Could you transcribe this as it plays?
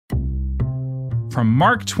From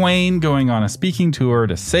Mark Twain going on a speaking tour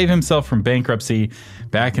to save himself from bankruptcy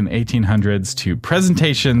back in the 1800s to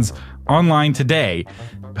presentations online today,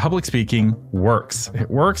 public speaking works.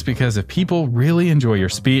 It works because if people really enjoy your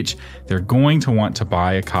speech, they're going to want to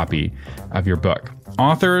buy a copy of your book.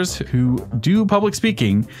 Authors who do public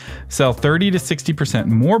speaking sell 30 to 60%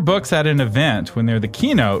 more books at an event when they're the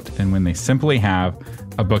keynote than when they simply have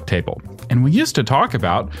a book table. And we used to talk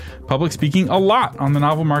about public speaking a lot on the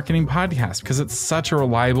Novel Marketing Podcast because it's such a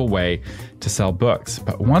reliable way to sell books.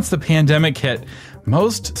 But once the pandemic hit,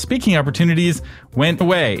 most speaking opportunities went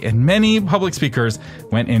away and many public speakers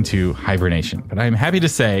went into hibernation. But I'm happy to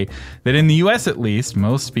say that in the US at least,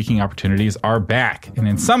 most speaking opportunities are back. And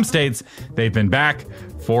in some states, they've been back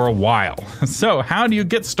for a while. So how do you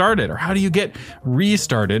get started, or how do you get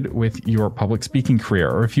restarted with your public speaking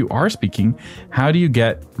career? Or if you are speaking, how do you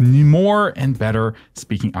get more and better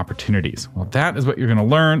speaking opportunities? Well, that is what you're going to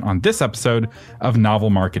learn on this episode of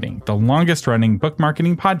Novel Marketing, the longest running book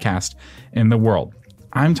marketing podcast in the world.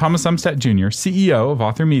 I'm Thomas Umstattd Jr., CEO of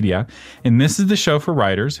Author Media, and this is the show for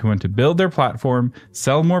writers who want to build their platform,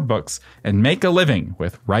 sell more books, and make a living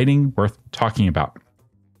with writing worth talking about.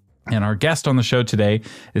 And our guest on the show today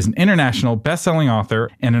is an international best-selling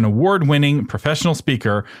author and an award-winning professional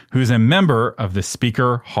speaker who's a member of the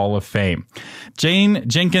Speaker Hall of Fame. Jane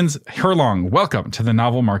Jenkins Herlong, welcome to the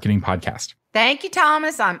Novel Marketing Podcast. Thank you,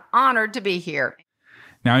 Thomas. I'm honored to be here.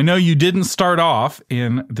 Now, I know you didn't start off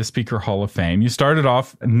in the Speaker Hall of Fame. You started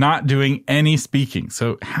off not doing any speaking.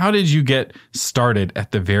 So how did you get started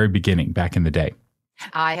at the very beginning back in the day?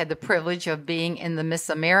 I had the privilege of being in the Miss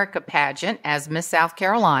America pageant as Miss South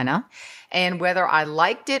Carolina. And whether I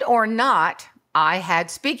liked it or not, I had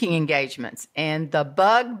speaking engagements and the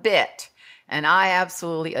bug bit. And I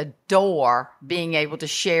absolutely adore being able to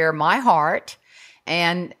share my heart.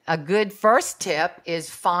 And a good first tip is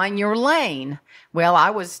find your lane. Well, I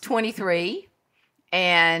was 23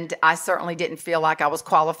 and I certainly didn't feel like I was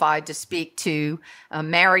qualified to speak to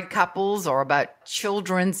married couples or about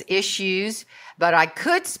children's issues, but I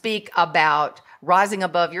could speak about rising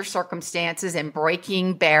above your circumstances and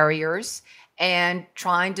breaking barriers and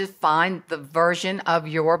trying to find the version of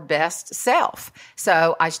your best self.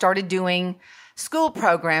 So I started doing school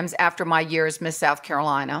programs after my year as Miss South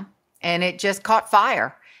Carolina, and it just caught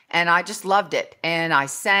fire. And I just loved it. And I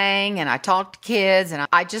sang and I talked to kids and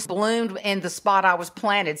I just bloomed in the spot I was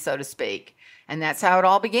planted, so to speak. And that's how it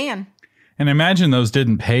all began. And I imagine those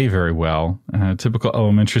didn't pay very well. Typical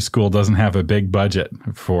elementary school doesn't have a big budget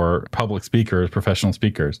for public speakers, professional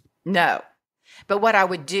speakers. No. But what I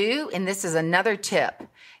would do, and this is another tip,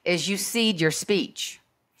 is you seed your speech.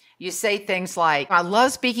 You say things like, I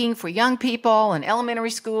love speaking for young people in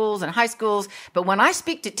elementary schools and high schools, but when I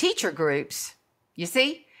speak to teacher groups, you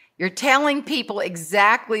see, you're telling people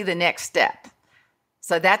exactly the next step.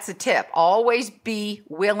 So that's a tip. Always be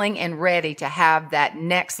willing and ready to have that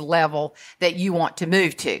next level that you want to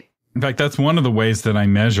move to. In fact, that's one of the ways that I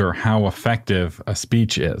measure how effective a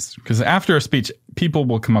speech is. Because after a speech, people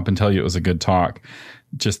will come up and tell you it was a good talk,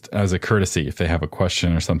 just as a courtesy if they have a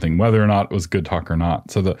question or something, whether or not it was good talk or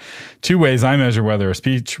not. So the two ways I measure whether a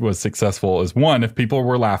speech was successful is one, if people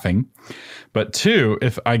were laughing, but two,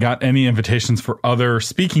 if I got any invitations for other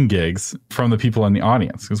speaking gigs from the people in the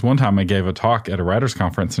audience. Because one time I gave a talk at a writers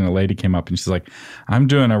conference and a lady came up and she's like, I'm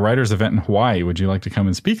doing a writers event in Hawaii. Would you like to come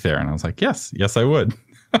and speak there? And I was like, yes, I would.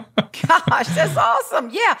 Gosh, that's awesome.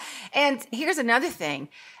 Yeah. And here's another thing.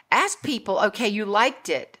 Ask people, okay, you liked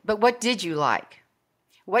it, but what did you like?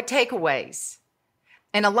 What takeaways?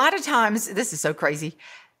 And a lot of times, this is so crazy.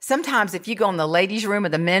 Sometimes if you go in the ladies' room or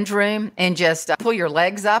the men's room and just pull your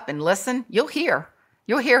legs up and listen, you'll hear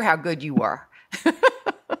how good you were.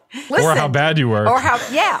 Listen, or how bad you were.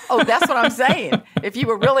 Oh, that's what I'm saying. If you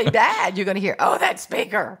were really bad, you're going to hear, oh, that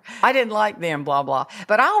speaker, I didn't like them, blah, blah.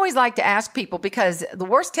 But I always like to ask people, because the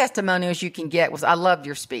worst testimonials you can get was, I loved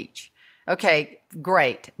your speech. Okay,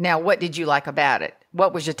 great. Now, what did you like about it?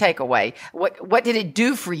 What was your takeaway? What did it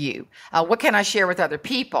do for you? What can I share with other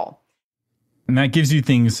people? And that gives you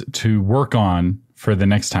things to work on for the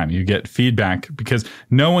next time. You get feedback, because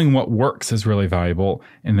knowing what works is really valuable,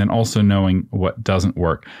 and then also knowing what doesn't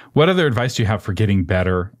work. What other advice do you have for getting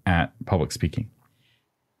better at public speaking?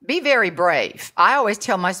 Be very brave. I always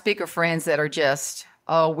tell my speaker friends that are just,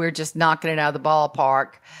 we're just knocking it out of the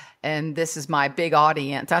ballpark, and this is my big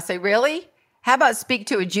audience. I say, really? How about speak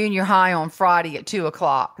to a junior high on Friday at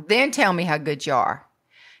 2:00? Then tell me how good you are.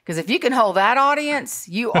 Because if you can hold that audience,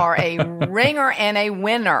 you are a ringer and a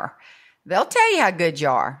winner. They'll tell you how good you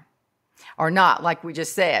are, or not, like we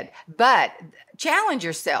just said. But challenge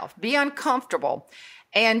yourself, be uncomfortable,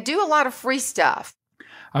 and do a lot of free stuff.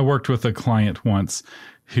 I worked with a client once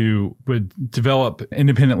who would develop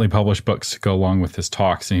independently published books to go along with his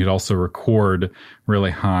talks. And he'd also record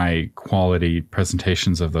really high quality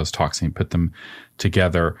presentations of those talks, and he'd put them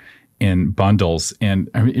together in bundles. And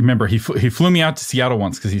I remember he flew me out to Seattle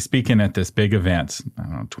once because he's speaking at this big event, I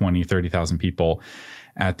don't know, 20, 30,000 people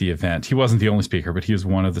at the event. He wasn't the only speaker, but he was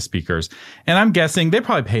one of the speakers. And I'm guessing they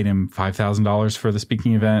probably paid him $5,000 for the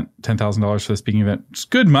speaking event, $10,000 for the speaking event. It's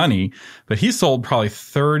good money, but he sold probably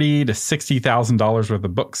 $30,000 to $60,000 worth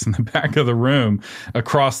of books in the back of the room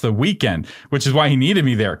across the weekend, which is why he needed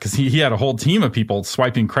me there, because he had a whole team of people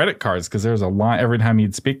swiping credit cards, because there's a line every time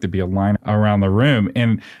he'd speak, there'd be a line around the room.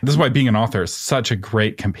 And this is why being an author is such a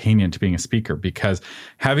great companion to being a speaker, because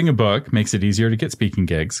having a book makes it easier to get speaking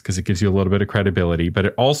gigs because it gives you a little bit of credibility, but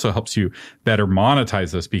it also helps you better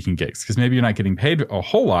monetize those speaking gigs, because maybe you're not getting paid a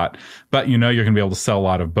whole lot, but you know you're going to be able to sell a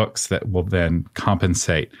lot of books that will then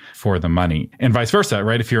compensate for the money, and vice versa,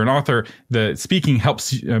 right? If you're an author, the speaking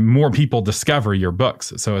helps more people discover your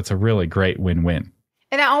books. So it's a really great win-win.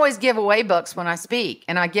 And I always give away books when I speak,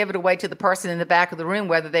 and I give it away to the person in the back of the room,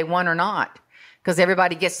 whether they won or not, because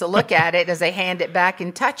everybody gets to look at it as they hand it back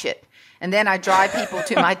and touch it. And then I drive people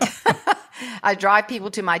to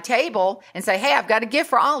my table and say, hey, I've got a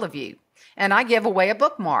gift for all of you. And I give away a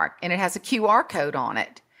bookmark, and it has a QR code on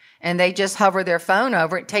it. And they just hover their phone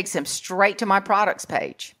over it. It takes them straight to my products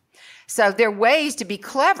page. So there are ways to be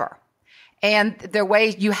clever. And there are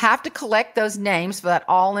ways you have to collect those names for that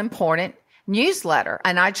all-important newsletter.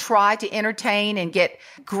 And I try to entertain and get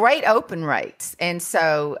great open rates. And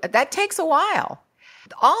so that takes a while.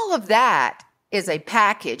 All of that is a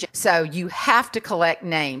package. So you have to collect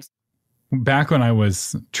names. Back when I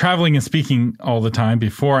was traveling and speaking all the time,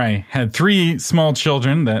 before I had 3 small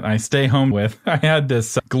children that I stay home with, I had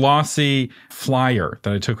this glossy flyer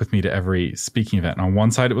that I took with me to every speaking event. And on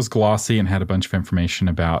one side, it was glossy and had a bunch of information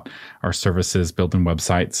about our services, building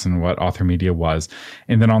websites, and what Author Media was.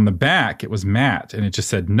 And then on the back, it was matte, and it just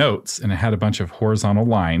said notes, and it had a bunch of horizontal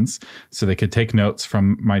lines so they could take notes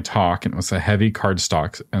from my talk. And it was a heavy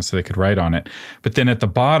cardstock, and so they could write on it. But then at the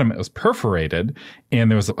bottom, it was perforated, and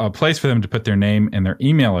there was a place for them to put their name and their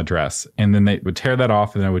email address. And then they would tear that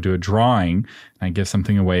off, and then I would do a drawing, and I'd give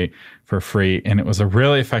something away for free. And it was a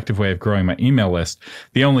really effective way of growing my email list.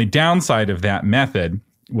 The only downside of that method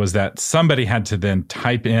was that somebody had to then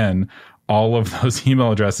type in all of those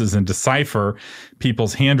email addresses and decipher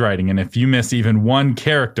people's handwriting. And if you miss even one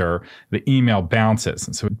character, the email bounces.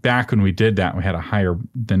 And so back when we did that, we had a higher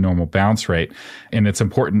than normal bounce rate. And it's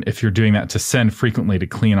important, if you're doing that, to send frequently to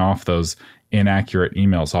clean off those inaccurate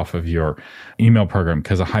emails off of your email program,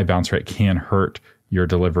 because a high bounce rate can hurt your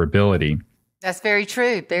deliverability. That's very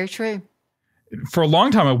true. Very true. For a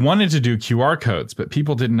long time, I wanted to do QR codes, but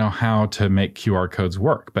people didn't know how to make QR codes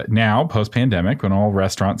work. But now, post-pandemic, when all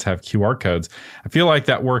restaurants have QR codes, I feel like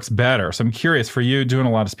that works better. So I'm curious, for you doing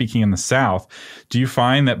a lot of speaking in the South, do you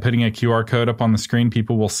find that putting a QR code up on the screen,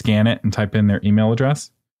 people will scan it and type in their email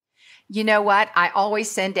address? You know what? I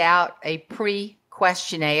always send out a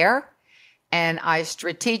pre-questionnaire, and I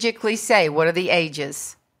strategically say, what are the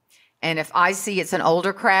ages? And if I see it's an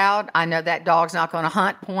older crowd, I know that dog's not going to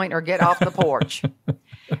hunt, point, or get off the porch.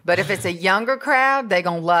 But if it's a younger crowd, they're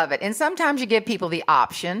going to love it. And sometimes you give people the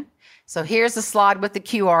option. So here's the slide with the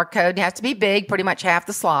QR code. It has to be big, pretty much half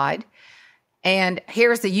the slide. And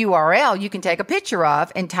here's the URL you can take a picture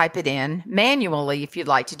of and type it in manually if you'd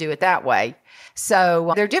like to do it that way.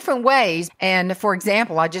 So there are different ways. And for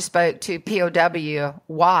example, I just spoke to POW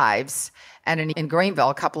wives in Greenville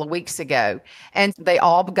a couple of weeks ago, and they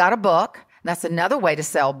all got a book. That's another way to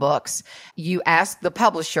sell books. You ask the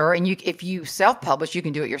publisher, and if you self-publish, you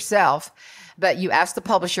can do it yourself, but you ask the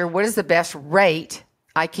publisher, what is the best rate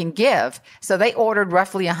I can give? So they ordered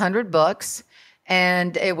roughly 100 books,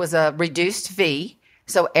 and it was a reduced fee.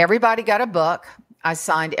 So everybody got a book. I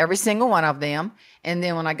signed every single one of them. And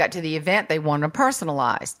then when I got to the event, they wanted them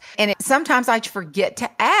personalized. And sometimes I forget to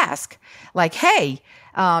ask, like, hey,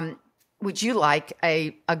 would you like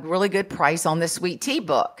a really good price on this sweet tea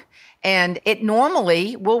book? And it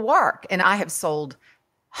normally will work. And I have sold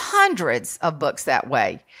hundreds of books that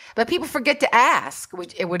way. But people forget to ask,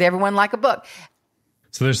 would everyone like a book?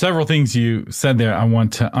 So there's several things you said there I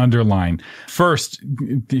want to underline. First,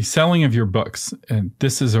 the selling of your books. And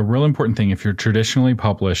this is a real important thing if you're traditionally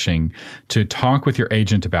publishing, to talk with your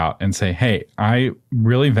agent about and say, hey, I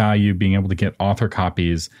really value being able to get author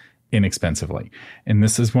copies inexpensively. And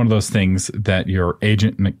this is one of those things that your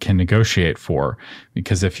agent can negotiate for,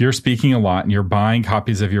 because if you're speaking a lot and you're buying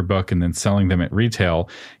copies of your book and then selling them at retail,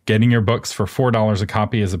 getting your books for $4 a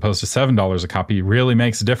copy as opposed to $7 a copy really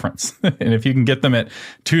makes a difference. And if you can get them at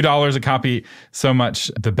 $2 a copy, so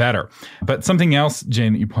much the better. But something else,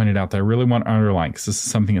 Jane, that you pointed out that I really want to underline, because this is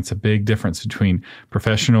something that's a big difference between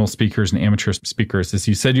professional speakers and amateur speakers, is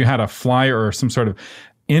you said you had a flyer or some sort of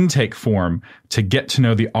intake form to get to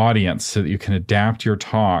know the audience so that you can adapt your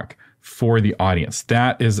talk for the audience.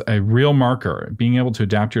 That is a real marker. Being able to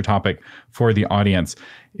adapt your topic for the audience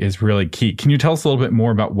is really key. Can you tell us a little bit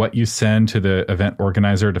more about what you send to the event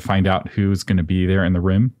organizer to find out who's going to be there in the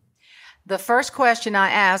room? The first question I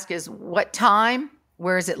ask is what time,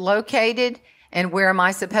 where is it located, and where am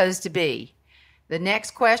I supposed to be? The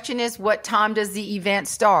next question is what time does the event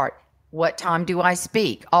start? What time do I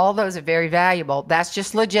speak? All those are very valuable. That's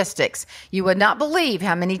just logistics. You would not believe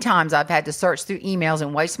how many times I've had to search through emails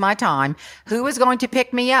and waste my time. Who is going to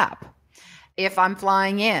pick me up if I'm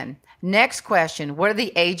flying in? Next question, what are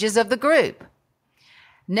the ages of the group?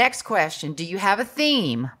 Next question, do you have a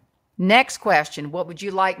theme? Next question, what would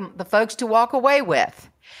you like the folks to walk away with?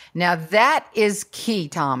 Now that is key,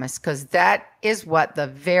 Thomas, because that is what the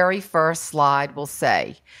very first slide will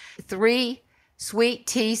say. 3 sweet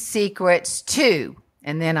tea secrets to,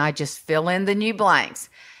 and then I just fill in the new blanks.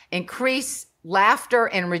 Increase laughter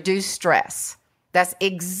and reduce stress. That's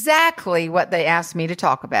exactly what they asked me to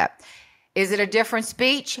talk about. Is it a different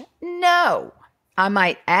speech? No. I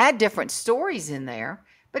might add different stories in there,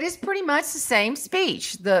 but it's pretty much the same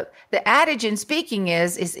speech. The adage in speaking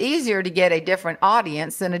is it's easier to get a different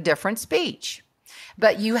audience than a different speech.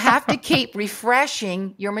 But you have to keep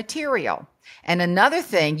refreshing your material. And another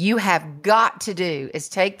thing you have got to do is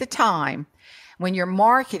take the time when you're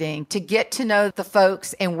marketing to get to know the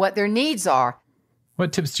folks and what their needs are.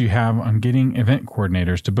 What tips do you have on getting event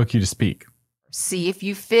coordinators to book you to speak? See if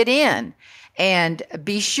you fit in, and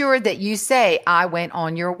be sure that you say, I went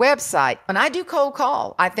on your website. When I do cold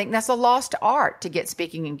call, I think that's a lost art to get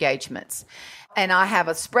speaking engagements. And I have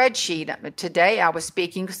a spreadsheet. Today I was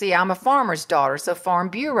speaking, see, I'm a farmer's daughter, so farm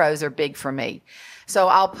bureaus are big for me. So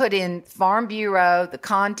I'll put in Farm Bureau, the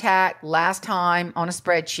contact, last time on a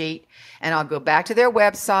spreadsheet, and I'll go back to their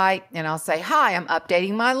website and I'll say, hi, I'm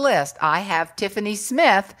updating my list. I have Tiffany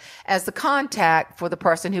Smith as the contact for the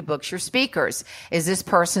person who books your speakers. Is this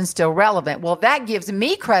person still relevant? Well, that gives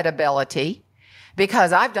me credibility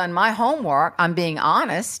because I've done my homework. I'm being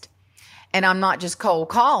honest and I'm not just cold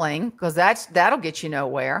calling because that'll get you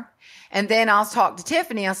nowhere. And then I'll talk to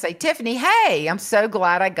Tiffany. I'll say, Tiffany, hey, I'm so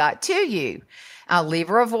glad I got to you. I'll leave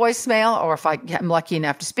her a voicemail, or if I'm lucky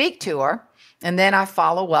enough to speak to her, and then I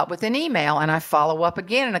follow up with an email, and I follow up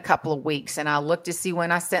again in a couple of weeks, and I'll look to see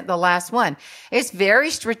when I sent the last one. It's very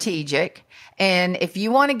strategic, and if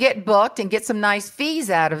you want to get booked and get some nice fees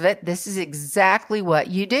out of it, this is exactly what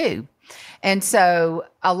you do. And so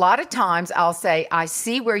a lot of times I'll say, I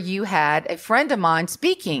see where you had a friend of mine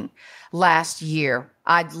speaking last year.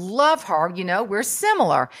 I'd love her. You know, we're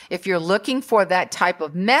similar. If you're looking for that type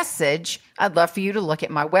of message, I'd love for you to look at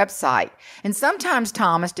my website. And sometimes,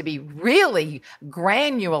 Thomas, to be really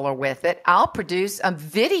granular with it, I'll produce a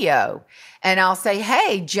video and I'll say,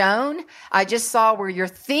 hey, Joan, I just saw where your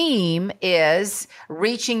theme is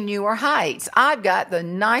reaching newer heights. I've got the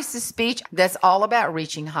nicest speech that's all about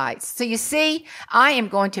reaching heights. So you see, I am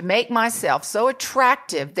going to make myself so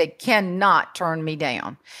attractive they cannot turn me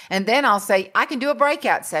down. And then I'll say, I can do a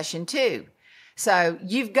breakout session too. So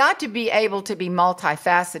you've got to be able to be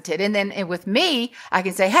multifaceted. And then with me, I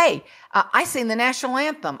can say, hey, I sing the national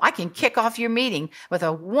anthem. I can kick off your meeting with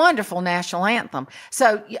a wonderful national anthem.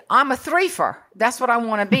 So I'm a threefer. That's what I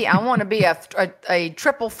want to be. I want to be a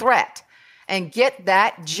triple threat and get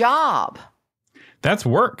that job. That's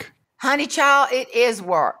work. Honey child, it is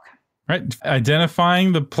work. Right.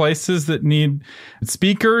 Identifying the places that need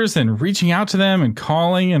speakers and reaching out to them and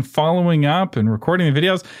calling and following up and recording the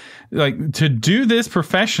videos. Like, to do this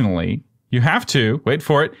professionally, you have to, wait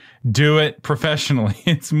for it, do it professionally.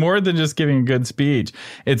 It's more than just giving a good speech.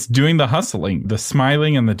 It's doing the hustling, the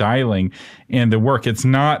smiling and the dialing and the work. It's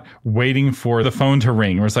not waiting for the phone to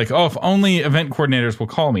ring where it's like, oh, if only event coordinators will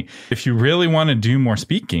call me. If you really want to do more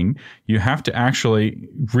speaking, you have to actually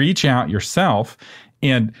reach out yourself.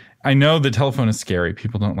 And I know the telephone is scary.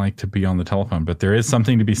 People don't like to be on the telephone, but there is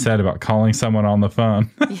something to be said about calling someone on the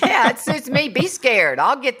phone. Yeah, it suits me. Be scared.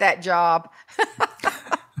 I'll get that job.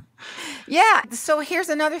 Yeah. So here's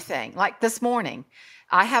another thing. Like this morning,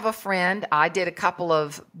 I have a friend. I did a couple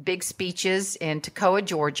of big speeches in Toccoa,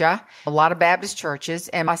 Georgia, a lot of Baptist churches.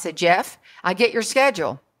 And I said, Jeff, I get your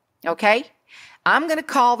schedule. Okay. I'm going to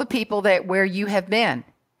call the people that where you have been.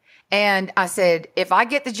 And I said, if I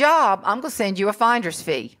get the job, I'm going to send you a finder's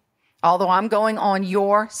fee, although I'm going on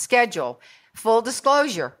your schedule. Full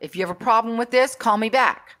disclosure, if you have a problem with this, call me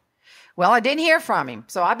back. Well, I didn't hear from him.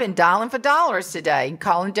 So I've been dialing for dollars today and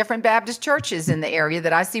calling different Baptist churches in the area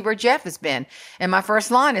that I see where Jeff has been. And my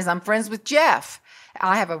first line is, I'm friends with Jeff.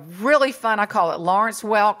 I have a really fun, I call it Lawrence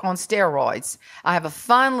Welk on steroids. I have a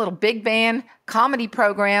fun little big band comedy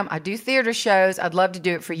program. I do theater shows. I'd love to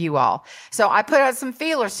do it for you all. So I put out some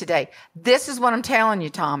feelers today. This is what I'm telling you,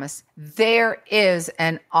 Thomas. There is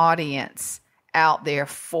an audience out there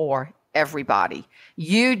for everybody.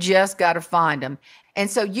 You just got to find them. And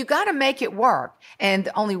so you got to make it work. And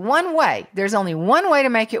there's only one way to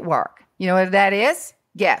make it work. You know what that is?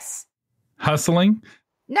 Guess. Hustling?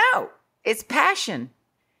 No, it's passion.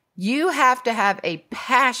 You have to have a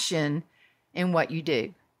passion in what you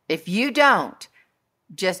do. If you don't,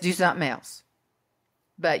 just do something else.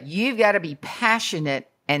 But you've got to be passionate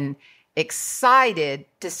and excited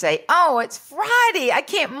to say, oh, it's Friday. I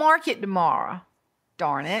can't market tomorrow.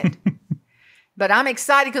 Darn it. But I'm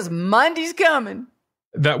excited because Monday's coming.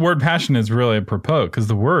 That word passion is really apropos because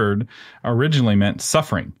the word originally meant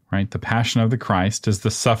suffering, right? The passion of the Christ is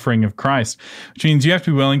the suffering of Christ, which means you have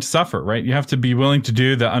to be willing to suffer, right? You have to be willing to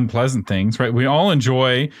do the unpleasant things, right? We all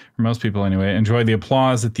enjoy, or most people anyway, enjoy the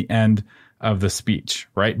applause at the end of the speech,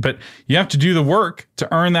 right? But you have to do the work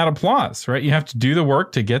to earn that applause, right? You have to do the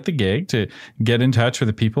work to get the gig, to get in touch with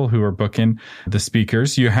the people who are booking the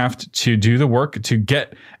speakers. You have to do the work to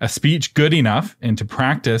get a speech good enough and to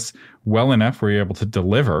practice well enough where you're able to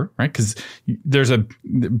deliver, right? Because there's a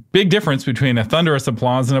big difference between a thunderous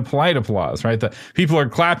applause and a polite applause, right? The people are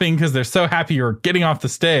clapping because they're so happy you're getting off the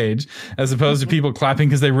stage, as opposed to people clapping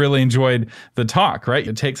because they really enjoyed the talk, right?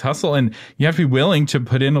 It takes hustle, and you have to be willing to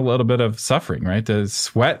put in a little bit of suffering, right? The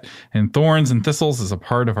sweat and thorns and thistles is a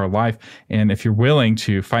part of our life. And if you're willing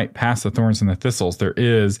to fight past the thorns and the thistles, there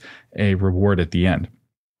is a reward at the end.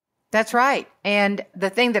 That's right. And the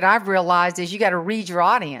thing that I've realized is you got to read your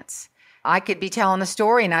audience. I could be telling a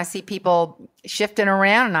story and I see people shifting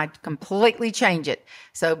around and I completely change it.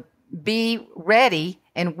 So be ready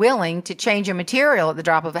and willing to change your material at the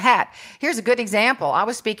drop of a hat. Here's a good example. I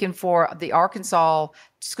was speaking for the Arkansas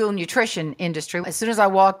school nutrition industry. As soon as I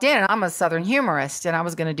walked in, I'm a Southern humorist and I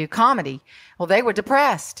was going to do comedy. Well, they were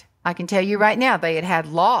depressed. I can tell you right now, they had had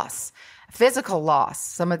loss. Physical loss.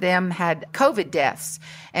 Some of them had COVID deaths.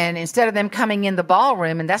 And instead of them coming in the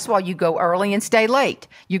ballroom, and that's why you go early and stay late.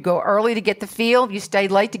 You go early to get the field. You stay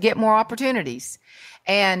late to get more opportunities.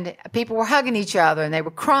 And people were hugging each other and they were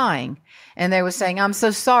crying. And they were saying, I'm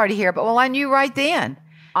so sorry to hear. But well, I knew right then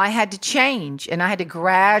I had to change and I had to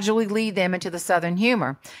gradually lead them into the Southern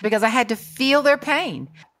humor because I had to feel their pain.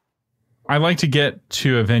 I like to get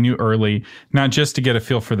to a venue early, not just to get a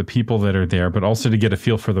feel for the people that are there, but also to get a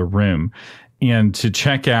feel for the room and to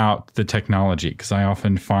check out the technology. Because I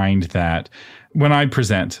often find that when I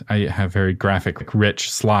present, I have very graphic, rich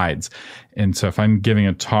slides. And so if I'm giving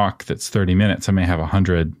a talk that's 30 minutes, I may have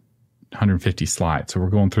 150 slides. So we're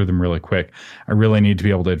going through them really quick. I really need to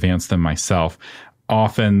be able to advance them myself.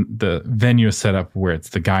 Often the venue is set up where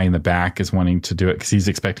it's the guy in the back is wanting to do it because he's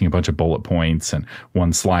expecting a bunch of bullet points and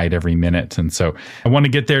one slide every minute. And so I want to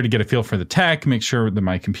get there to get a feel for the tech, make sure that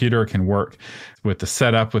my computer can work with the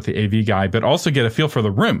setup with the AV guy, but also get a feel for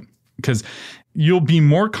the room because you'll be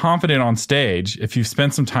more confident on stage if you've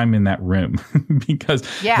spent some time in that room because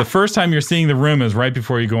the first time you're seeing the room is right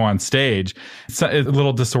before you go on stage. It's a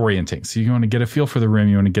little disorienting. So you want to get a feel for the room.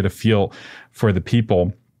 You want to get a feel for the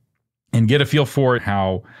people. And get a feel for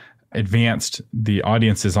how advanced the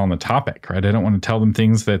audience is on the topic, right? I don't want to tell them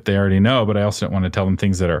things that they already know, but I also don't want to tell them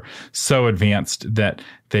things that are so advanced that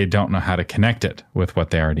they don't know how to connect it with what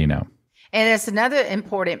they already know. And it's another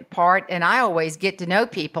important part. And I always get to know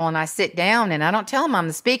people and I sit down and I don't tell them I'm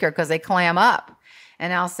the speaker because they clam up.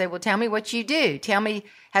 And I'll say, well, tell me what you do. Tell me,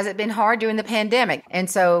 has it been hard during the pandemic? And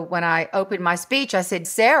so when I opened my speech, I said,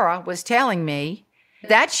 Sarah was telling me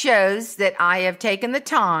that shows that I have taken the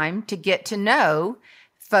time to get to know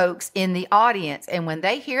folks in the audience. And when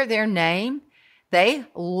they hear their name, they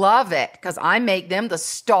love it because I make them the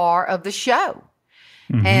star of the show.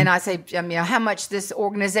 Mm-hmm. And I say, how much this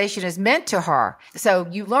organization has meant to her. So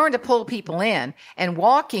you learn to pull people in and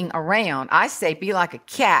walking around. I say, be like a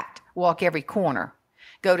cat, walk every corner,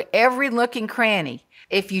 go to every nook and cranny.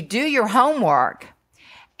 If you do your homework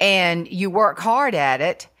and you work hard at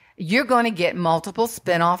it, you're going to get multiple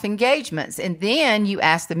spinoff engagements. And then you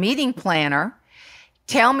ask the meeting planner,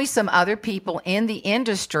 tell me some other people in the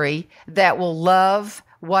industry that will love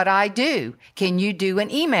what I do. Can you do an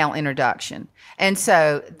email introduction? And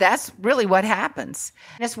so that's really what happens.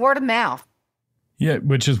 And it's word of mouth. Yeah,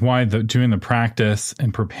 which is why doing the practice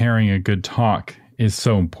and preparing a good talk is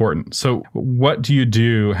so important. So what do you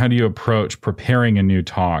do? How do you approach preparing a new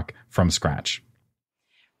talk from scratch?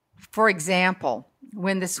 For example,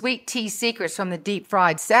 when the Sweet Tea Secrets from the Deep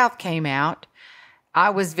Fried South came out,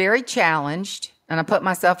 I was very challenged and I put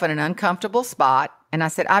myself in an uncomfortable spot. And I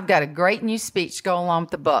said, I've got a great new speech to go along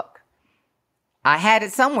with the book. I had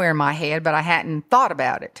it somewhere in my head, but I hadn't thought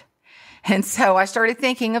about it. And so I started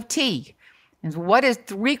thinking of tea. And what is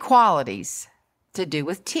 3 qualities to do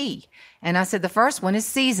with tea? And I said, the first one is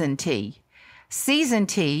seasoned tea. Seasoned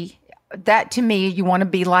tea, that to me, you want to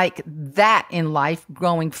be like that in life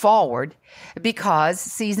going forward, because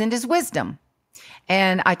seasoned is wisdom.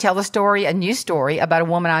 And I tell a new story about a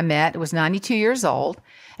woman I met who was 92 years old.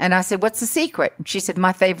 And I said, what's the secret? She said,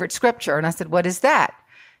 my favorite scripture. And I said, what is that?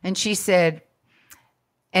 And she said,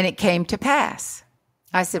 and it came to pass.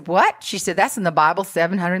 I said, what? She said, that's in the Bible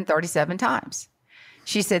 737 times.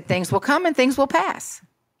 She said, things will come and things will pass.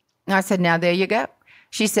 And I said, now there you go.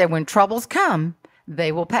 She said, when troubles come,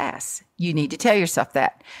 they will pass. You need to tell yourself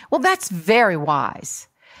that. Well, that's very wise.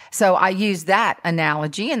 So I use that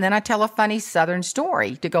analogy, and then I tell a funny Southern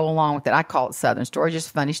story to go along with it. I call it Southern story, just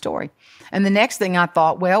a funny story. And the next thing I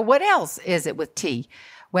thought, well, what else is it with tea?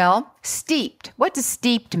 Well, steeped. What does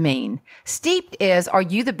steeped mean? Steeped is, are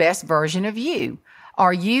you the best version of you?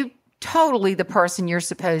 Are you totally the person you're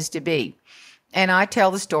supposed to be? And I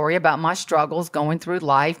tell the story about my struggles going through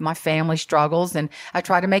life, my family struggles, and I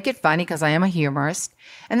try to make it funny because I am a humorist.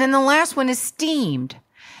 And then the last one is steamed.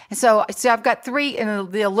 And so I've got 3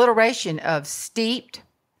 in the alliteration of steeped,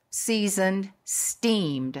 seasoned,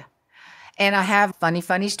 steamed. And I have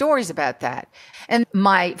funny stories about that. And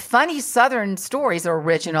my funny Southern stories are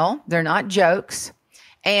original. They're not jokes.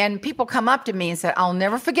 And people come up to me and say, I'll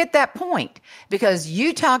never forget that point because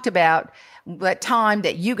you talked about that time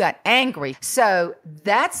that you got angry. So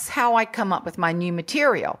that's how I come up with my new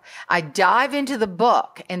material. I dive into the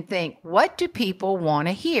book and think, what do people want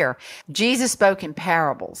to hear? Jesus spoke in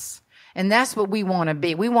parables. And that's what we want to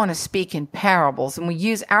be. We want to speak in parables, and we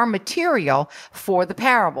use our material for the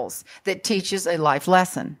parables that teaches a life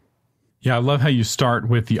lesson. Yeah, I love how you start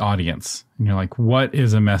with the audience. And you're like, what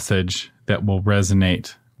is a message that will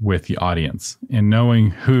resonate with the audience? And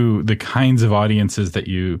knowing who the kinds of audiences that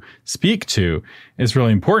you speak to is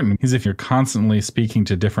really important, because if you're constantly speaking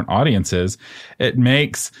to different audiences, it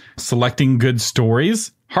makes selecting good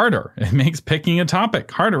stories harder. It makes picking a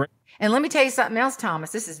topic harder. And let me tell you something else,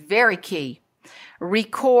 Thomas. This is very key.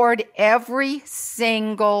 Record every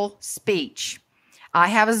single speech. I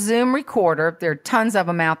have a Zoom recorder. There are tons of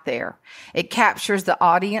them out there. It captures the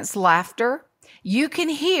audience laughter. You can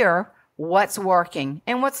hear what's working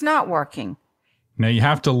and what's not working. Now, you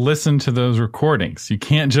have to listen to those recordings. You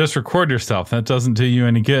can't just record yourself. That doesn't do you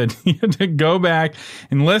any good. You have to go back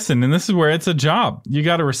and listen. And this is where it's a job. You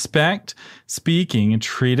got to respect speaking and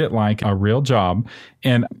treat it like a real job.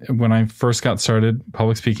 And when I first got started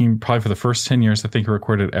public speaking, probably for the first 10 years, I think I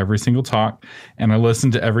recorded every single talk and I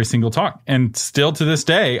listened to every single talk. And still to this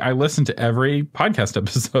day, I listen to every podcast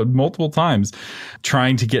episode multiple times,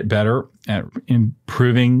 trying to get better at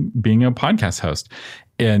improving being a podcast host.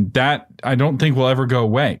 And that, I don't think, will ever go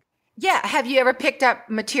away. Yeah. Have you ever picked up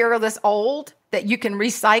material that's old that you can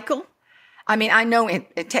recycle? I mean, I know in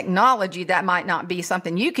technology that might not be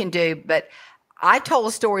something you can do, but I told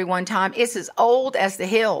a story one time. It's as old as the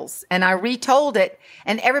hills. And I retold it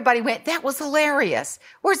and everybody went, that was hilarious.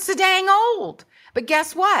 Well, it's so dang old. But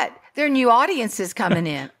guess what? There are new audiences coming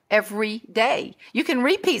in every day. You can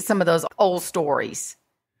repeat some of those old stories.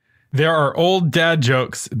 There are old dad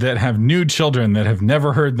jokes that have new children that have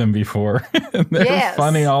never heard them before. They're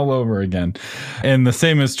funny all over again. And the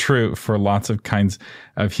same is true for lots of kinds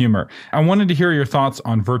of humor. I wanted to hear your thoughts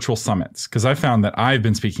on virtual summits, because I found that I've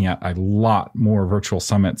been speaking at a lot more virtual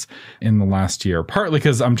summits in the last year, partly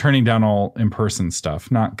because I'm turning down all in-person stuff,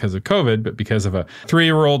 not because of COVID, but because of a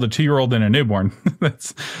 3-year-old, a 2-year-old, and a newborn.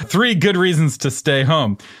 That's 3 good reasons to stay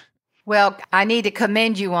home. Well, I need to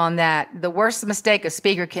commend you on that. The worst mistake a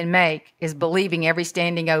speaker can make is believing every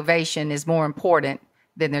standing ovation is more important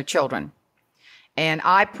than their children. And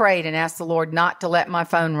I prayed and asked the Lord not to let my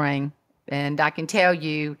phone ring. And I can tell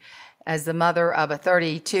you, as the mother of a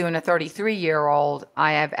 32 and a 33-year-old,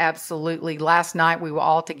 I have absolutely, last night we were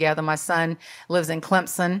all together. My son lives in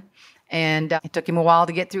Clemson, and it took him a while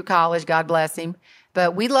to get through college. God bless him.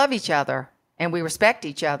 But we love each other and we respect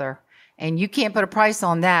each other. And you can't put a price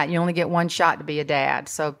on that. You only get one shot to be a dad.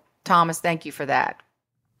 So, Thomas, thank you for that.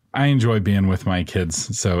 I enjoy being with my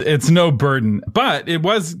kids, so it's no burden. But it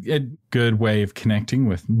was a good way of connecting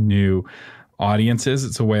with new audiences.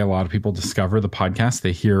 It's a way a lot of people discover the podcast.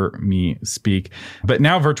 They hear me speak. But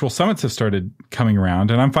now virtual summits have started coming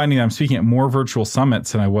around, and I'm finding I'm speaking at more virtual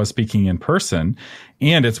summits than I was speaking in person.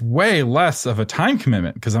 And it's way less of a time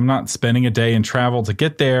commitment because I'm not spending a day in travel to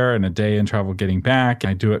get there and a day in travel getting back.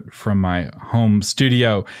 I do it from my home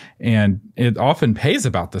studio, and it often pays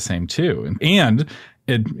about the same too. And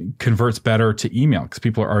it converts better to email because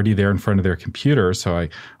people are already there in front of their computer. So I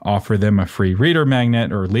offer them a free reader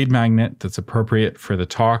magnet or lead magnet that's appropriate for the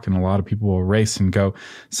talk. And a lot of people will race and go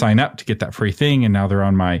sign up to get that free thing. And now they're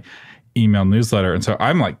on my email newsletter. And so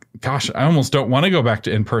I'm like, gosh, I almost don't want to go back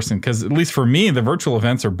to in person because at least for me, the virtual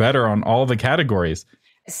events are better on all the categories.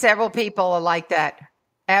 Several people are like that.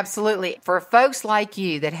 Absolutely. For folks like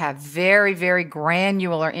you that have very, very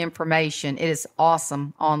granular information, it is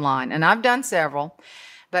awesome online. And I've done several,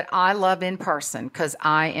 but I love in person because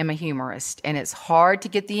I am a humorist and it's hard to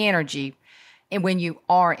get the energy when you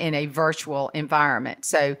are in a virtual environment.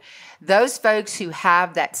 So those folks who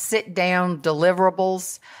have that sit down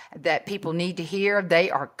deliverables that people need to hear, they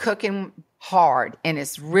are cooking hard and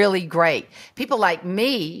it's really great. People like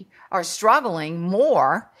me are struggling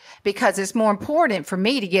more because it's more important for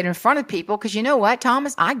me to get in front of people because you know what,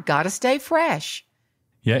 Thomas? I got to stay fresh.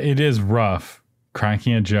 Yeah, it is rough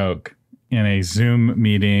cracking a joke in a Zoom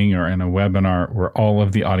meeting or in a webinar where all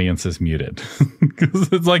of the audience is muted. Because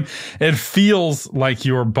it's like, it feels like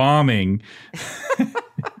you're bombing.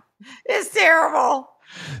 It's terrible.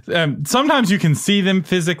 Sometimes you can see them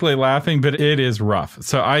physically laughing, but it is rough.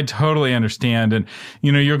 So I totally understand. And,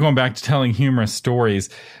 you're going back to telling humorous stories.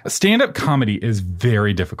 Stand-up comedy is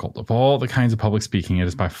very difficult. Of all the kinds of public speaking, it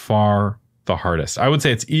is by far the hardest. I would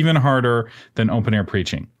say it's even harder than open air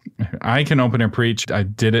preaching. I can open air preach. I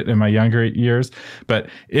did it in my younger years, but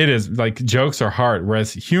it is like jokes are hard,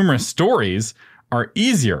 whereas humorous stories are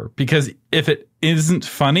easier because if it isn't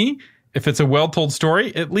funny, if it's a well-told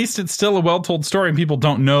story, at least it's still a well-told story and people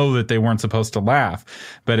don't know that they weren't supposed to laugh.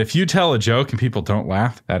 But if you tell a joke and people don't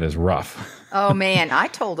laugh, that is rough. Oh, man. I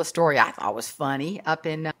told a story I thought was funny up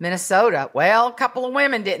in Minnesota. Well, a couple of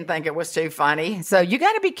women didn't think it was too funny. So you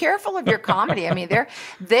got to be careful of your comedy. I mean, there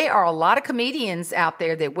are a lot of comedians out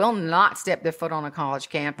there that will not step their foot on a college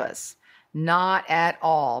campus. Not at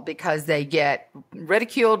all, because they get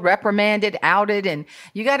ridiculed, reprimanded, outed, and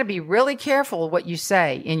you got to be really careful what you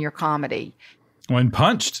say in your comedy. When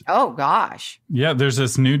punched. Oh, gosh. Yeah, there's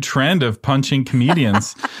this new trend of punching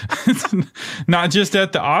comedians. It's not just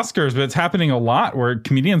at the Oscars, but it's happening a lot where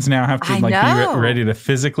comedians now have to be ready to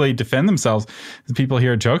physically defend themselves. People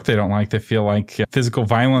hear a joke they don't like, they feel like physical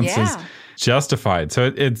violence is justified.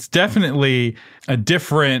 So it's definitely a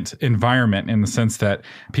different environment in the sense that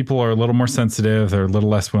people are a little more sensitive. They're a little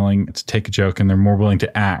less willing to take a joke and they're more willing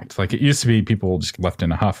to act. Like it used to be people just left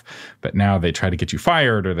in a huff, but now they try to get you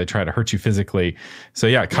fired or they try to hurt you physically. So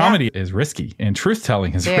yeah, comedy is risky and truth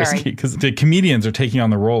telling is risky because the comedians are taking on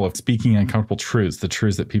the role of speaking uncomfortable truths, the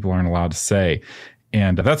truths that people aren't allowed to say.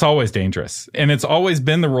 And that's always dangerous. And it's always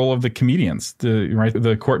been the role of the comedians.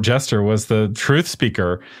 The court jester was the truth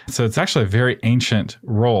speaker. So it's actually a very ancient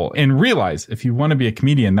role. And realize if you want to be a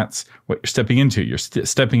comedian, that's what you're stepping into. You're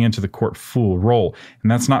stepping into the court fool role. And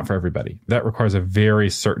that's not for everybody. That requires a very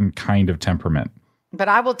certain kind of temperament. But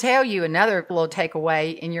I will tell you another little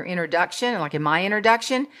takeaway in your introduction. Like in my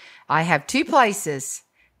introduction, I have two places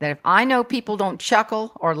that if I know people don't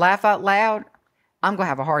chuckle or laugh out loud, I'm going to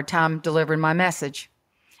have a hard time delivering my message.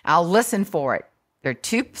 I'll listen for it. There are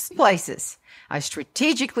two places I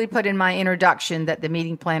strategically put in my introduction that the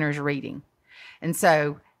meeting planner is reading. And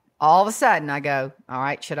so all of a sudden I go, all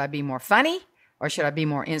right, should I be more funny or should I be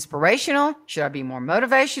more inspirational? Should I be more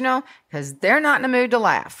motivational? Because they're not in the mood to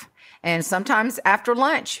laugh. And sometimes after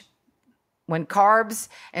lunch, when carbs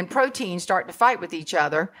and protein start to fight with each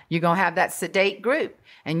other, you're going to have that sedate group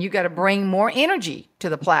and you got to bring more energy to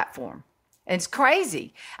the platform. It's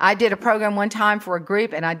crazy. I did a program one time for a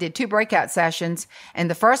group and I did 2 breakout sessions. And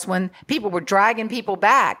the first one, people were dragging people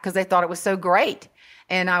back because they thought it was so great.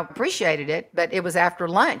 And I appreciated it, but it was after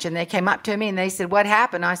lunch and they came up to me and they said, what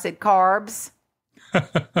happened? I said, carbs.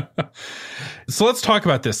 So let's talk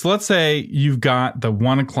about this. So let's say you've got the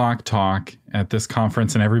 1:00 talk at this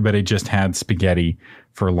conference and everybody just had spaghetti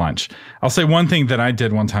for lunch. I'll say one thing that I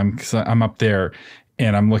did one time because I'm up there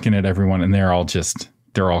and I'm looking at everyone and they're all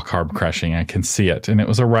carb crushing. I can see it. And it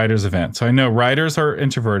was a writers event. So I know writers are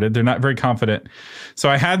introverted. They're not very confident. So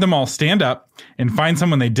I had them all stand up and find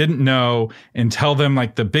someone they didn't know and tell them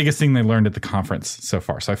like the biggest thing they learned at the conference so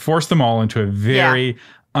far. So I forced them all into a very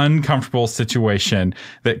uncomfortable situation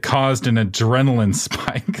that caused an adrenaline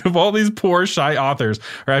spike of all these poor shy authors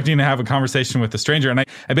are having to have a conversation with a stranger. And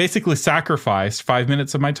I basically sacrificed 5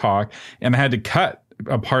 minutes of my talk, and I had to cut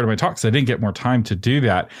a part of my talk because I didn't get more time to do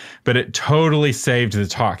that. But it totally saved the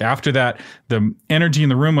talk. After that, the energy in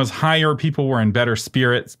the room was higher. People were in better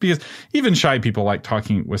spirits, because even shy people like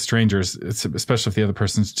talking with strangers, especially if the other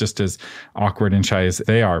person's just as awkward and shy as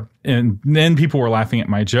they are. And then people were laughing at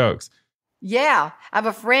my jokes. Yeah, I have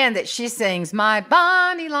a friend that she sings, "My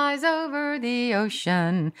Bonnie lies over the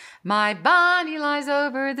ocean, my Bonnie lies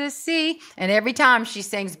over the sea." And every time she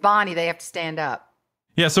sings Bonnie, they have to stand up.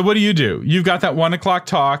 Yeah, so what do? You've got that 1 o'clock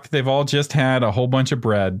talk. They've all just had a whole bunch of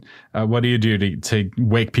bread. What do you do to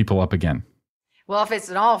wake people up again? Well, if it's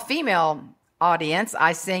an all-female audience,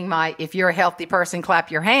 I sing my "If You're a Healthy Person,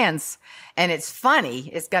 Clap Your Hands." And it's funny.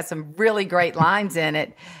 It's got some really great lines in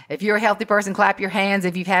it. If you're a healthy person, clap your hands.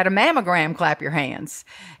 If you've had a mammogram, clap your hands.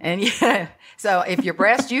 And yeah, so if your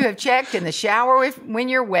breast you have checked in the shower when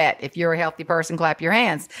you're wet, if you're a healthy person, clap your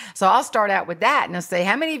hands. So I'll start out with that, and I'll say,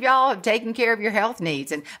 how many of y'all have taken care of your health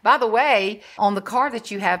needs? And by the way, on the card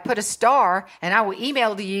that you have, put a star, and I will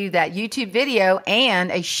email to you that YouTube video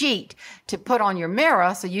and a sheet to put on your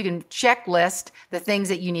mirror so you can checklist the things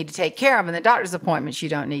that you need to take care of and the doctor's appointments you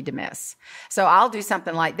don't need to miss. So I'll do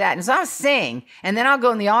something like that. And so I'll sing, and then I'll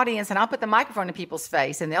go in the audience and I'll put the microphone in people's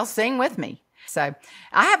face and they'll sing with me. So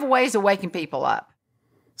I have ways of waking people up.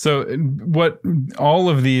 So what all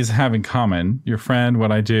of these have in common, your friend,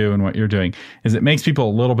 what I do, and what you're doing, is it makes people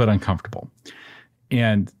a little bit uncomfortable.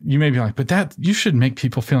 And you may be like, but that you should make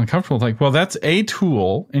people feel uncomfortable. Like, well, that's a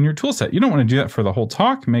tool in your tool set. You don't want to do that for the whole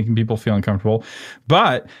talk, making people feel uncomfortable.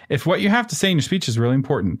 But if what you have to say in your speech is really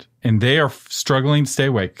important and they are struggling to stay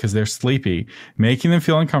awake because they're sleepy, making them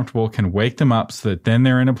feel uncomfortable can wake them up so that then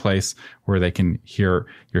they're in a place where they can hear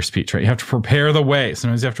your speech, right? You have to prepare the way.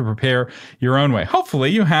 Sometimes you have to prepare your own way.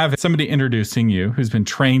 Hopefully you have somebody introducing you who's been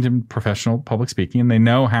trained in professional public speaking and they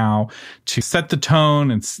know how to set the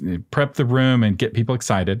tone and prep the room and get people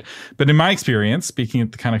excited. But in my experience, speaking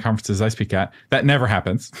at the kind of conferences I speak at, that never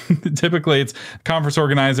happens. Typically it's a conference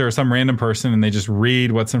organizer or some random person and they just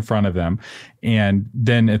read what's in front of them. And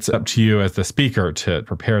then it's up to you as the speaker to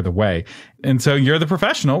prepare the way. And so you're the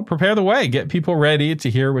professional, prepare the way, get people ready to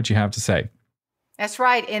hear what you have to say. That's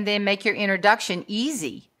right. And then make your introduction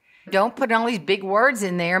easy. Don't put all these big words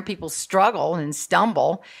in there and people struggle and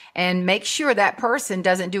stumble, and make sure that person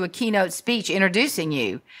doesn't do a keynote speech introducing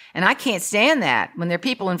you. And I can't stand that when there are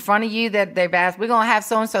people in front of you that they've asked, we're going to have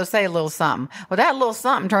so-and-so say a little something. Well, that little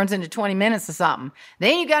something turns into 20 minutes of something.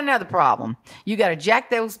 Then you got another problem. You got to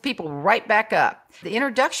jack those people right back up. The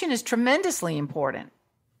introduction is tremendously important.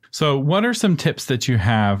 So what are some tips that you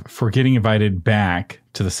have for getting invited back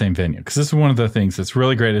to the same venue? Because this is one of the things that's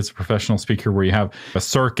really great as a professional speaker, where you have a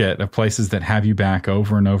circuit of places that have you back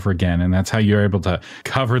over and over again. And that's how you're able to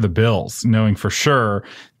cover the bills, knowing for sure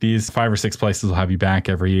these 5 or 6 places will have you back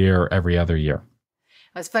every year or every other year.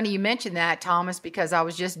 It's funny you mentioned that, Thomas, because I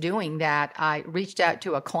was just doing that. I reached out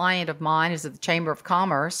to a client of mine who's at the Chamber of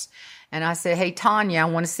Commerce, and I said, hey, Tanya, I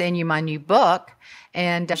want to send you my new book.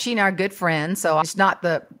 And she and I are good friends, so it's not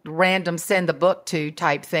the random send the book to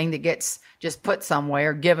type thing that gets just put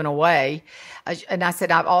somewhere, given away. And I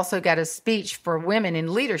said, I've also got a speech for women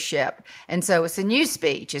in leadership. And so it's a new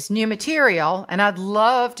speech, it's new material, and I'd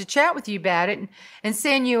love to chat with you about it and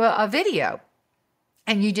send you a video.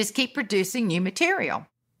 And you just keep producing new material.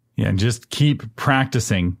 Yeah, and just keep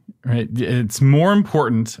practicing. Right? It's more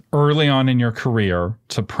important early on in your career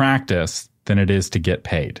to practice than it is to get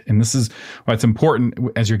paid. And this is why it's important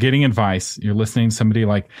as you're getting advice. You're listening to somebody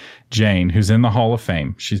like Jane, who's in the Hall of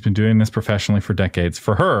Fame. She's been doing this professionally for decades.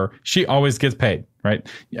 For her, she always gets paid, right?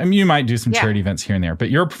 I mean, you might do some charity events here and there, but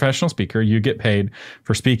you're a professional speaker. You get paid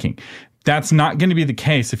for speaking. That's not going to be the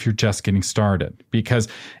case if you're just getting started, because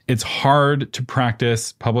it's hard to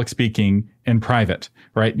practice public speaking in private,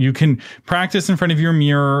 right? You can practice in front of your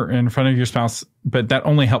mirror, in front of your spouse, but that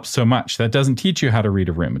only helps so much. That doesn't teach you how to read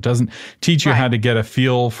a room. It doesn't teach you how to get a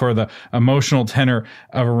feel for the emotional tenor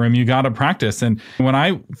of a room. You got to practice. And when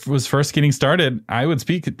I was first getting started, I would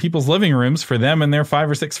speak at people's living rooms for them and their 5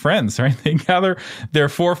 or 6 friends, right? They gather their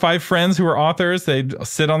 4 or 5 friends who are authors. They'd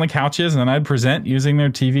sit on the couches and then I'd present using their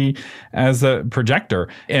TV as a projector.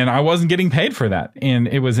 And I wasn't getting paid for that. And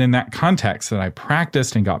it was in that context that I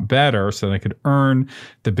practiced and got better so that I could earn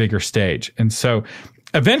the bigger stage. And so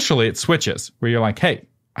eventually it switches where you're like, hey,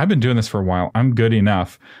 I've been doing this for a while. I'm good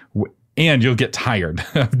enough. And you'll get tired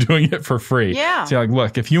of doing it for free. Yeah. So you're like,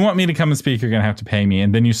 look, if you want me to come and speak, you're going to have to pay me.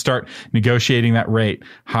 And then you start negotiating that rate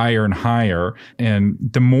higher and higher. And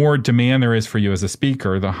the more demand there is for you as a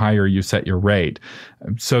speaker, the higher you set your rate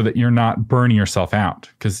so that you're not burning yourself out.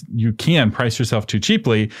 Because you can price yourself too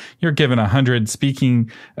cheaply. You're given 100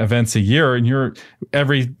 speaking events a year, and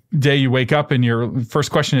every day you wake up and your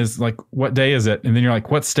first question is like, what day is it? And then you're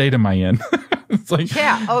like, what state am I in? It's like,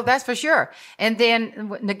 yeah. Oh, that's for sure. And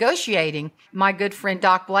then negotiating, my good friend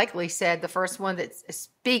Doc Blakely said the first one that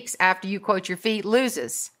speaks after you quote your fee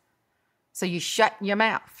loses. So you shut your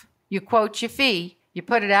mouth. You quote your fee, you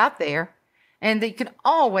put it out there, and you can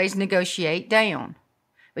always negotiate down,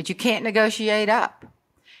 but you can't negotiate up.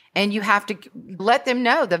 And you have to let them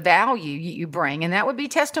know the value you bring, and that would be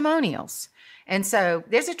testimonials. And so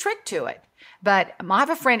there's a trick to it. But I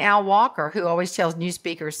have a friend, Al Walker, who always tells new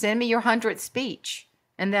speakers, send me your 100th speech,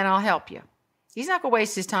 and then I'll help you. He's not going to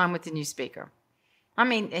waste his time with the new speaker. I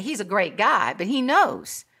mean, he's a great guy, but he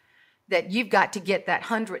knows that you've got to get that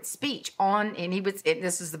 100th speech on, and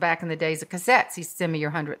this is back in the days of cassettes. He send me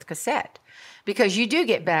your 100th cassette, because you do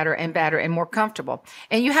get better and more comfortable.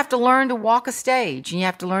 And you have to learn to walk a stage, and you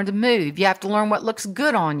have to learn to move. You have to learn what looks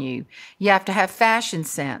good on you. You have to have fashion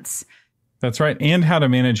sense. That's right. And how to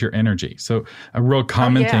manage your energy. So a real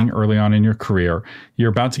common thing early on in your career, you're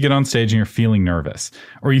about to get on stage and you're feeling nervous,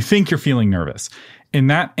 or you think you're feeling nervous. And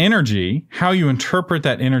that energy, how you interpret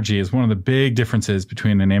that energy is one of the big differences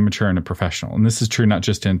between an amateur and a professional. And this is true not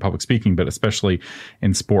just in public speaking, but especially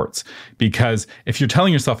in sports. Because if you're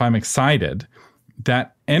telling yourself, I'm excited,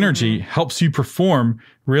 that energy helps you perform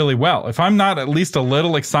really well. If I'm not at least a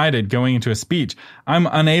little excited going into a speech, I'm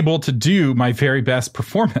unable to do my very best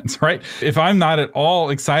performance, right? If I'm not at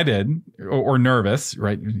all excited or nervous,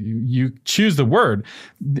 right? You choose the word,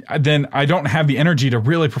 then I don't have the energy to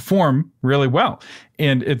really perform really well.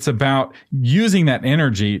 And it's about using that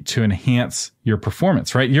energy to enhance your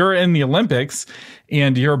performance, right? You're in the Olympics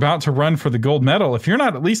and you're about to run for the gold medal. If you're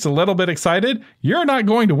not at least a little bit excited, you're not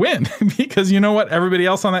going to win because you know what everybody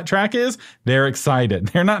else on that track is? They're excited.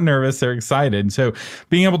 They're not nervous. They're excited. So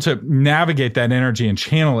being able to navigate that energy and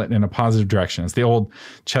channel it in a positive direction, as the old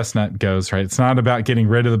chestnut goes, right? It's not about getting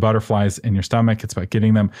rid of the butterflies in your stomach. It's about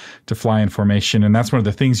getting them to fly in formation. And that's one of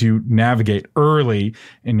the things you navigate early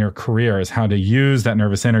in your career, is how to use that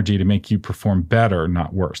nervous energy to make you perform better,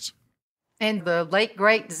 not worse. And the late,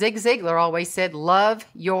 great Zig Ziglar always said, love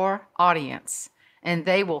your audience, and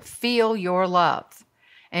they will feel your love.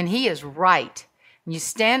 And he is right. You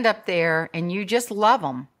stand up there and you just love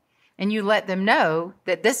them, and you let them know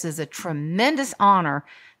that this is a tremendous honor,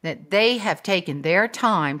 that they have taken their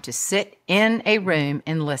time to sit in a room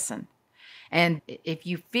and listen. And if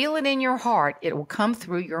you feel it in your heart, it will come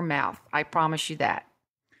through your mouth. I promise you that.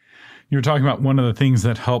 You were talking about one of the things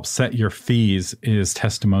that helps set your fees is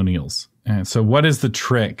testimonials. And so what is the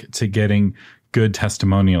trick to getting good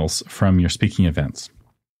testimonials from your speaking events?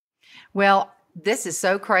 Well, this is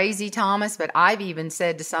so crazy, Thomas, but I've even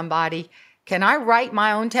said to somebody, can I write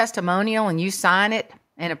my own testimonial and you sign it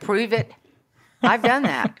and approve it? I've done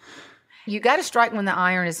that. You got to strike when the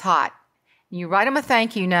iron is hot. You write them a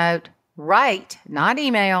thank you note. Write, not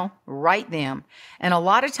email, write them. And a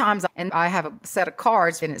lot of times, and I have a set of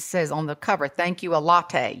cards and it says on the cover, thank you, a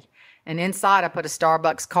latte. And inside I put a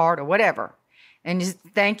Starbucks card or whatever. And just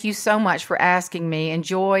thank you so much for asking me.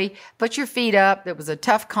 Enjoy, put your feet up. It was a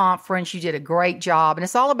tough conference. You did a great job. And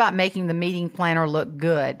it's all about making the meeting planner look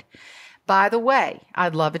good. By the way,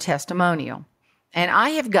 I'd love a testimonial. And I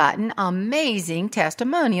have gotten amazing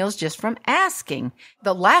testimonials just from asking.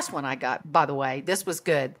 The last one I got, by the way, this was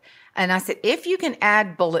good. And I said, if you can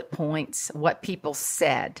add bullet points, what people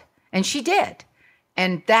said. And she did.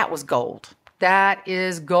 And that was gold. That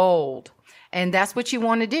is gold. And that's what you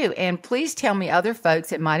want to do. And please tell me other folks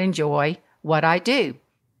that might enjoy what I do.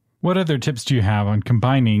 What other tips do you have on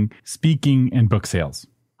combining speaking and book sales?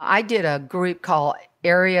 I did a group called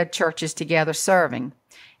Area Churches Together Serving.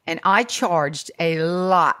 And I charged a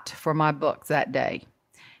lot for my book that day.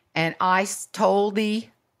 And I told the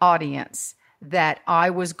audience that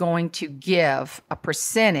I was going to give a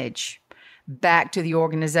percentage back to the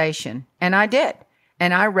organization. And I did.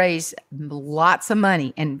 And I raised lots of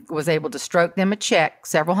money and was able to stroke them a check,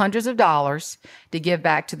 several hundreds of dollars, to give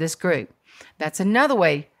back to this group. That's another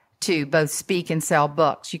way to both speak and sell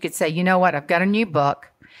books. You could say, you know what, I've got a new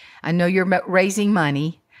book. I know you're raising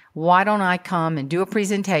money. Why don't I come and do a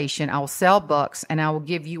presentation? I will sell books, and I will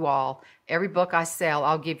give you all, every book I sell,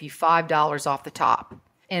 I'll give you $5 off the top.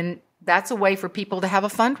 And that's a way for people to have a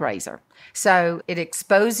fundraiser. So it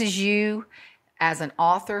exposes you as an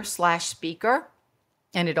author/speaker,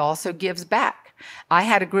 and it also gives back. I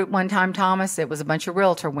had a group one time, Thomas. It was a bunch of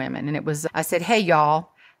realtor women. And I said, hey, y'all,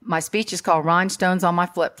 my speech is called Rhinestones on My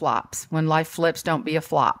Flip-Flops. When life flips, don't be a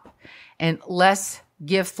flop. And let's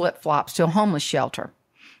give flip-flops to a homeless shelter.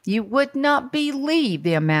 You would not believe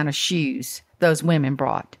the amount of shoes those women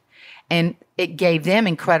brought. And it gave them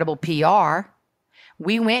incredible PR.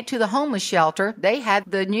 We went to the homeless shelter. They had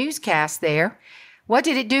the newscast there. What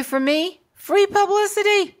did it do for me? Free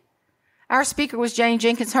publicity. Our speaker was Jane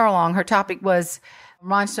Jenkins Herlong. Her topic was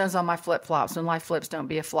Rhinestones on My Flip-Flops. When life flips, don't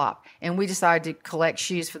be a flop. And we decided to collect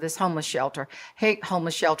shoes for this homeless shelter. Hey,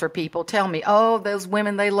 homeless shelter people, tell me, oh, those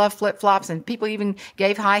women, they love flip-flops. And people even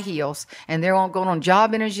gave high heels. And they're all going on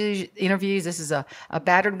job interviews. This is a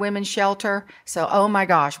battered women's shelter. So, oh my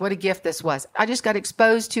gosh, what a gift this was. I just got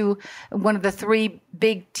exposed to one of the 3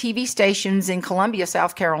 big TV stations in Columbia,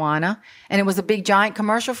 South Carolina. And it was a big, giant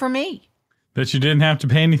commercial for me. That you didn't have to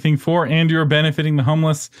pay anything for, and you're benefiting the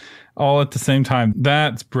homeless all at the same time.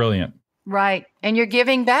 That's brilliant. Right. And you're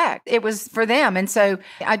giving back. It was for them. And so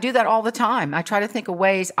I do that all the time. I try to think of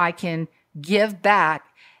ways I can give back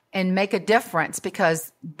and make a difference,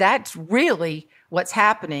 because that's really what's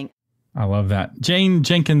happening. I love that. Jane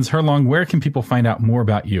Jenkins Herlong, where can people find out more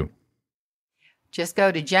about you? Just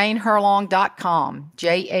go to janeherlong.com,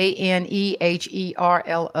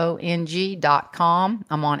 JaneHerlong.com.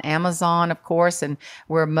 I'm on Amazon, of course, and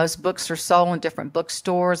where most books are sold in different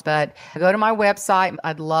bookstores. But go to my website.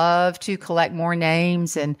 I'd love to collect more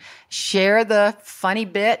names and share the funny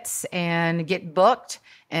bits and get booked.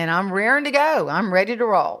 And I'm raring to go. I'm ready to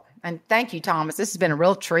roll. And thank you, Thomas. This has been a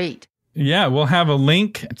real treat. Yeah, we'll have a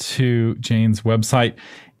link to Jane's website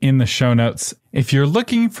in the show notes. If you're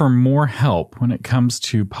looking for more help when it comes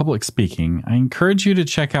to public speaking, I encourage you to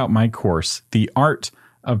check out my course, The Art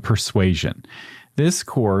of Persuasion. This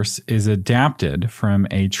course is adapted from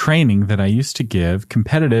a training that I used to give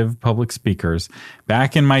competitive public speakers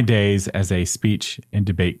back in my days as a speech and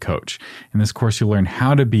debate coach. In this course, you'll learn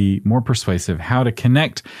how to be more persuasive, how to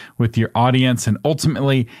connect with your audience, and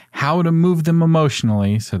ultimately how to move them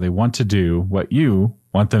emotionally so they want to do what you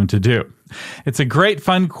want them to do. It's a great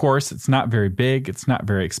fun course. It's not very big. It's not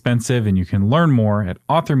very expensive. And you can learn more at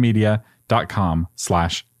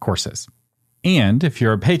authormedia.com/courses. And if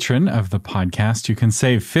you're a patron of the podcast, you can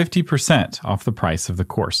save 50% off the price of the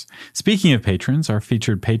course. Speaking of patrons, our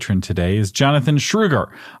featured patron today is Jonathan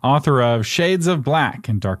Schruger, author of Shades of Black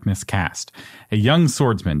and Darkness Cast. A young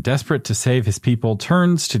swordsman desperate to save his people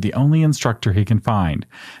turns to the only instructor he can find,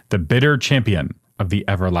 the bitter champion of the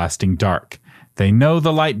everlasting dark. They know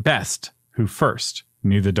the light best who first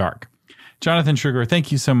knew the dark. Jonathan Schruger,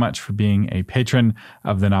 thank you so much for being a patron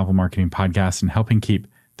of the Novel Marketing Podcast and helping keep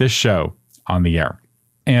this show on the air.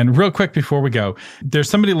 And real quick before we go, there's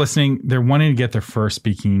somebody listening, they're wanting to get their first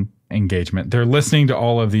speaking engagement. They're listening to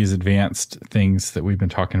all of these advanced things that we've been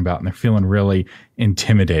talking about, and they're feeling really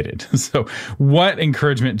intimidated. So what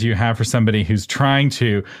encouragement do you have for somebody who's trying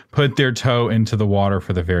to put their toe into the water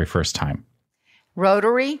for the very first time?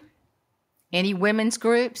 Rotary, any women's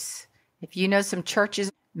groups, if you know some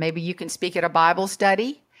churches, maybe you can speak at a Bible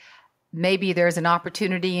study. Maybe there's an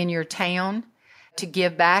opportunity in your town to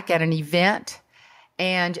give back at an event,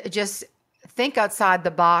 and just think outside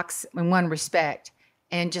the box in one respect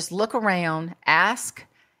and just look around, ask,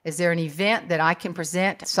 is there an event that I can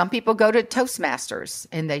present? Some people go to Toastmasters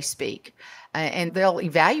and they speak, and they'll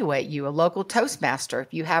evaluate you, a local Toastmaster.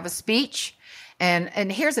 If you have a speech,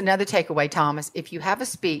 and here's another takeaway, Thomas, if you have a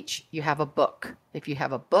speech, you have a book. If you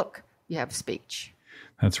have a book, you have a speech.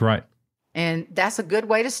 That's right. And that's a good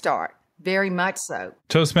way to start. Very much so.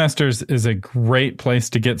 Toastmasters is a great place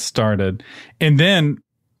to get started. And then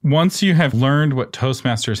once you have learned what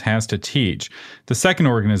Toastmasters has to teach, the second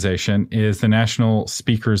organization is the National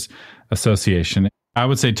Speakers Association. I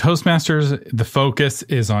would say Toastmasters, the focus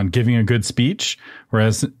is on giving a good speech,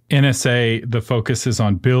 whereas NSA, the focus is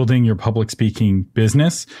on building your public speaking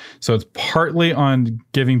business. So it's partly on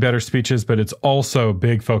giving better speeches, but it's also a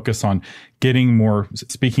big focus on getting more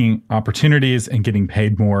speaking opportunities and getting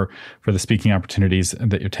paid more for the speaking opportunities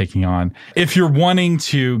that you're taking on. If you're wanting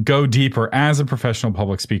to go deeper as a professional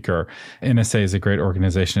public speaker, NSA is a great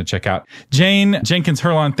organization to check out. Jane Jenkins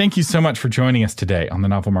Herlong, thank you so much for joining us today on the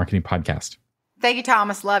Novel Marketing Podcast. Thank you,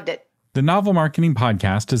 Thomas. Loved it. The Novel Marketing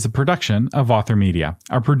Podcast is a production of Author Media.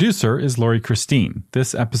 Our producer is Lori Christine.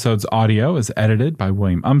 This episode's audio is edited by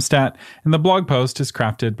William Umstattd, and the blog post is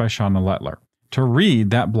crafted by Shauna Lettler. To read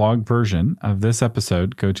that blog version of this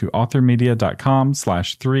episode, go to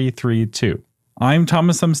authormedia.com/332. I'm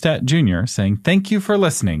Thomas Umstattd Jr. saying thank you for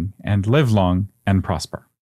listening and live long and prosper.